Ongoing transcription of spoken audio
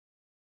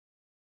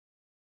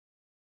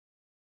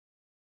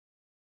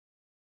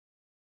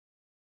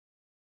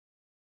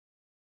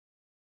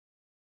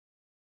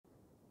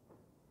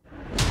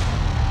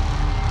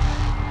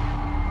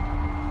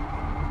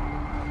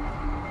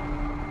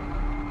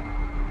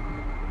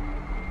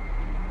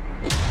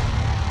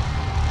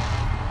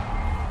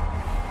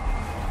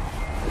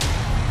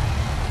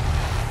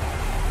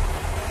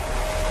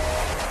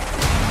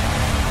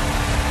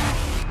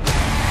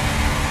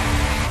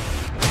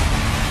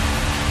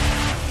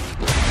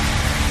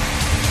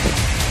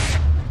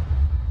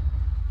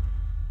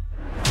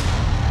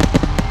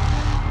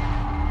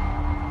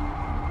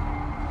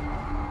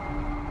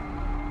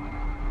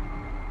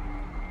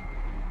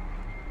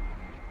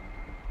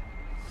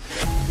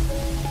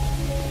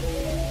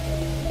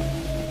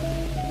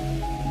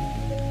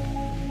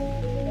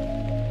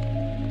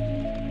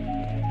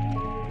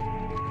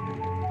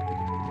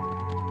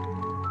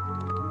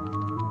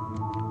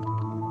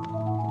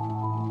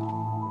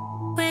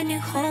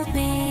hold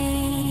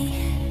me?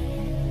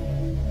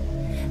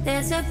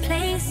 There's a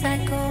place I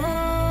go.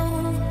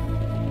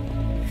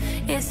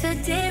 It's a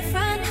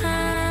different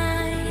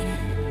high.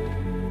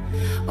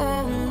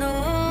 Oh no.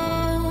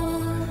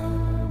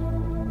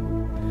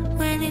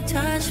 When you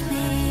touch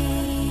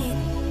me,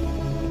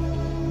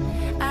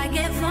 I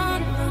get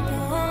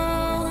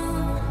vulnerable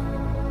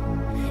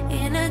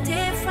in a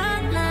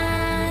different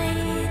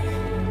light.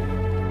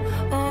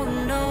 Oh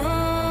no.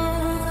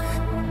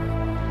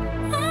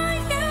 Are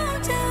you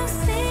too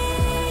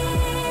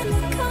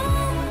cynical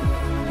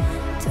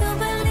to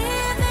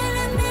believe in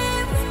a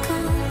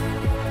miracle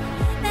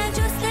that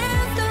just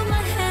slipped through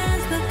my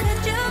hands? But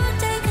could you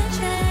take a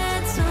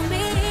chance on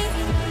me?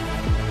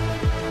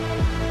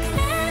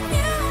 Can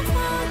you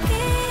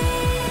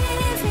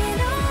forgive it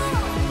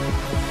all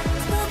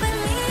to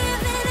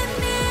believe in a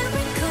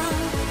miracle?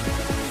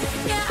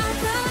 Yeah, I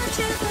brought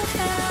you to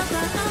hell,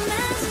 but I'm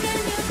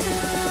asking you to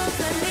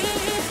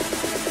believe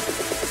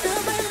in a miracle. To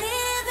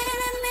believe in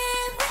a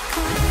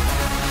miracle.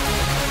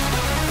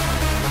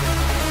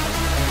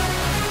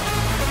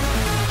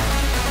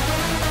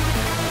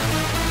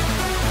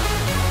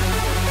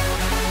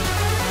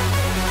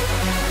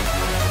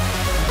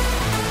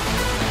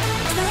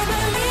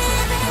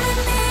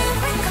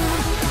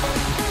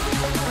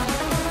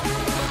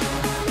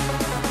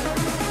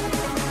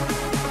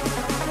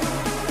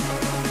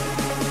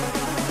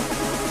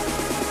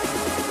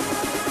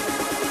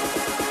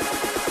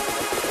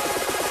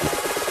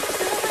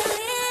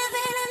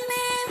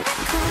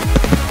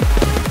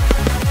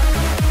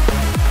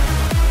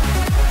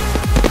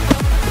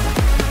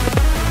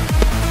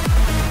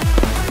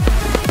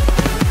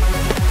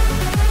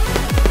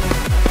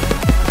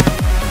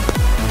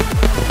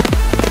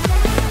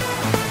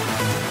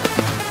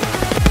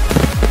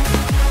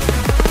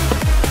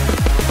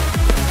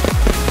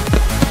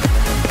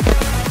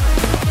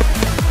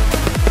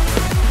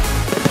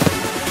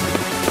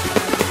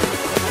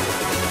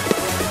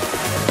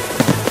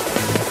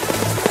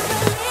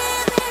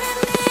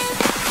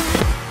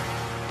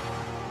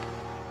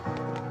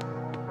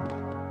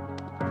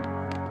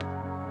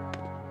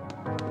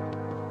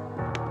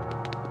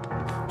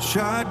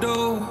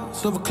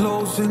 Shadows of a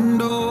closing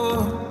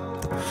door,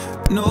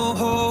 no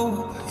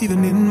hope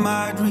even in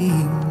my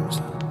dreams,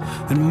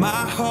 and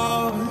my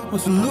heart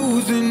was a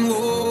losing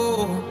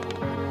war.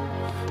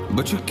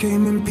 But you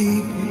came in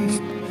peace.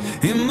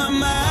 In my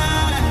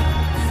mind,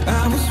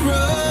 I was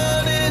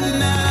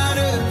running out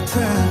of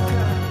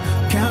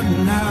time,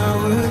 counting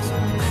hours.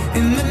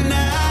 In the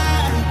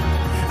night,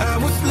 I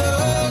was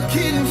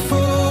looking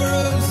for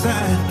a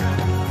sign.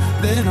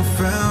 Then I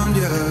found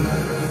you.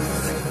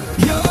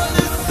 You're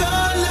the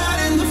sunlight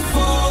in the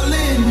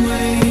falling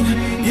rain.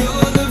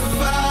 You're the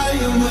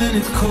fire when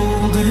it's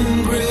cold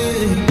and gray.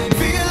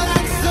 Feel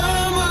like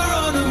summer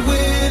on a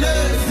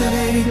winter's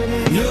day.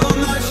 You're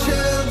my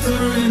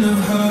shelter in a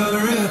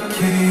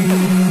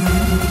hurricane.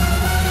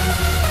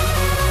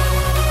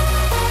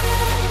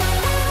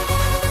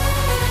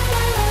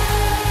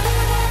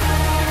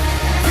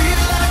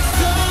 Feel like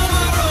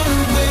summer on a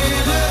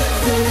winter's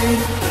day.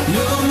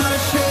 You're my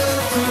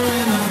shelter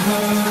in a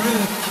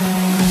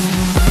hurricane.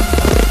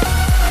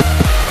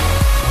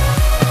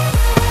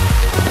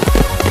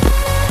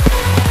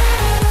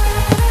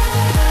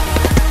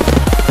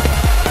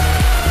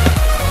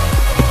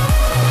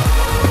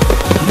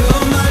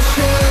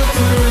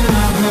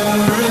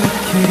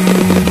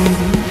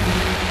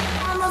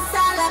 Vamos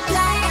a la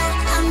playa,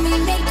 a mí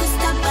me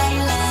gusta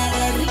bailar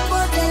el ritmo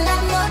de la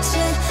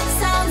noche,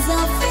 sounds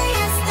of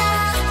fiesta.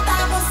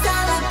 Vamos a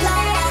la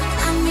playa,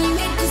 a mí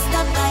me gusta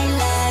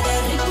bailar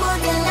el ritmo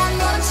de la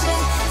noche,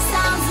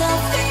 sounds of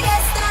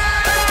fiesta.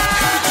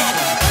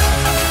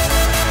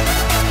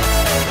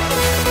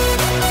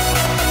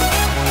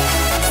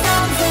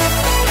 Sounds of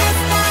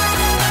fiesta.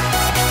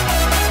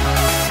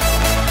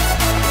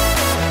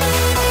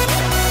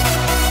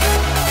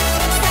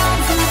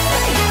 Sounds of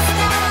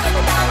fiesta.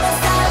 Vamos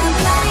a la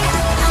playa,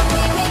 a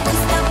mí me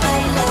gusta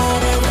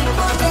bailar el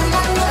ritmo de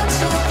la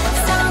noche,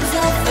 sounds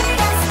of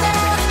fiesta.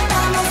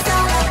 Vamos a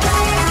la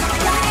playa,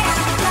 playa,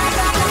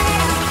 playa,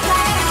 playa,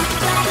 playa,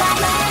 playa,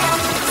 playa,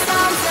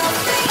 sounds of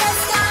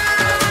fiesta.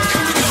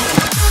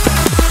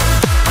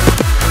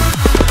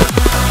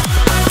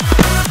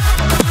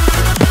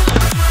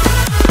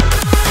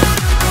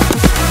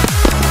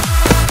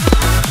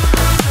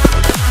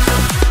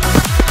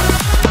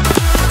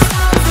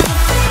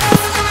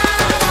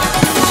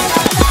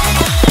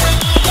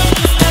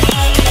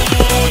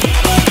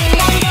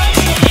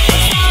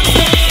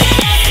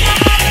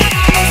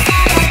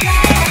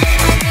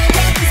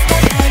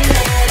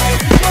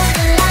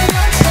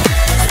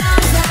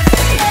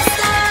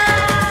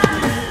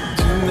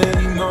 Too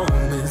many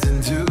moments and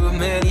too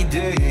many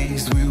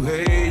days we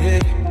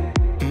waited.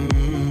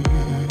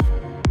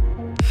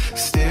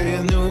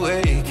 Staying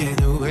awake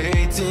and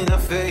waiting, I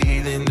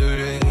fade in the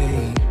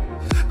rain.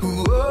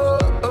 Whoa,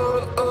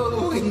 oh,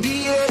 oh. In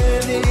the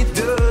end, it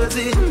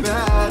doesn't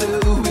matter.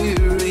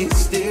 We're in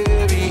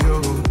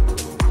stereo.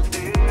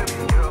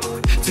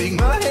 Take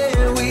my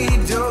hand, we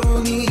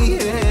don't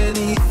need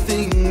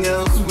anything else.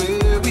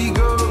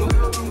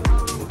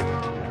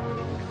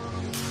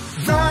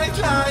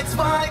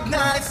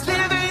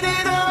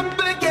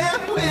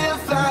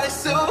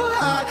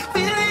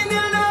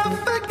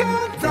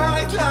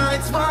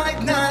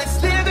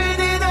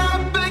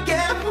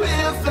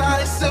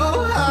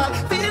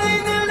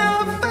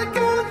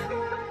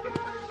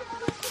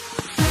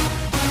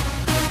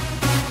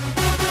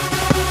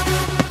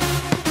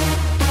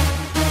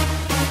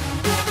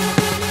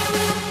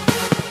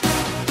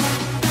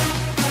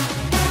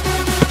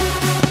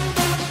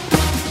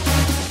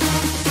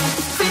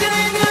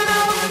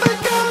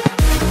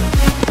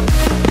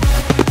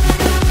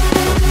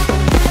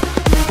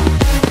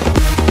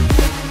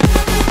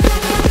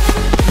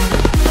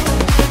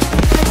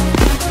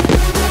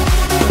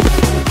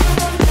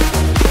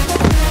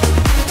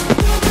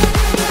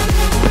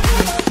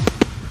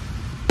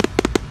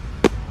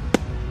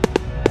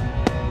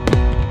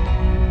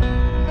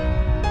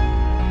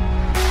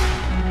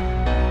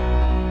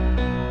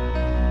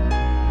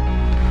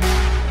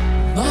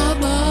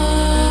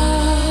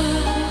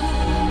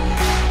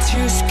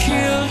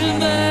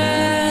 baby.